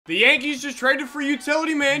The Yankees just traded for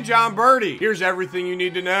utility man Jon Berti. Here's everything you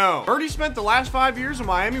need to know. Berti spent the last 5 years in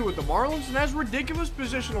Miami with the Marlins and has ridiculous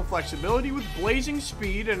positional flexibility with blazing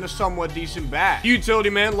speed and a somewhat decent bat. The utility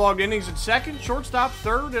man logged innings at second, shortstop,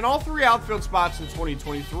 third, and all 3 outfield spots in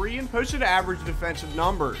 2023 and posted average defensive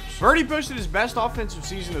numbers. Berti posted his best offensive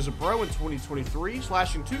season as a pro in 2023,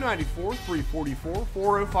 slashing .294, .344,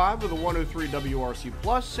 .405 with a 103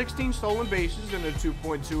 WRC+, 16 stolen bases, and a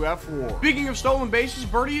 2.2 F/WAR. Speaking of stolen bases,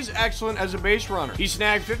 Berti is excellent as a base runner. He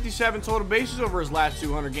snagged 57 total bases over his last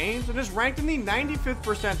 200 games and is ranked in the 95th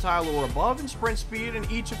percentile or above in sprint speed in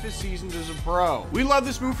each of his seasons as a pro. We love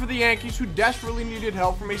this move for the Yankees, who desperately needed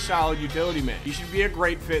help from a solid utility man. He should be a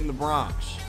great fit in the Bronx.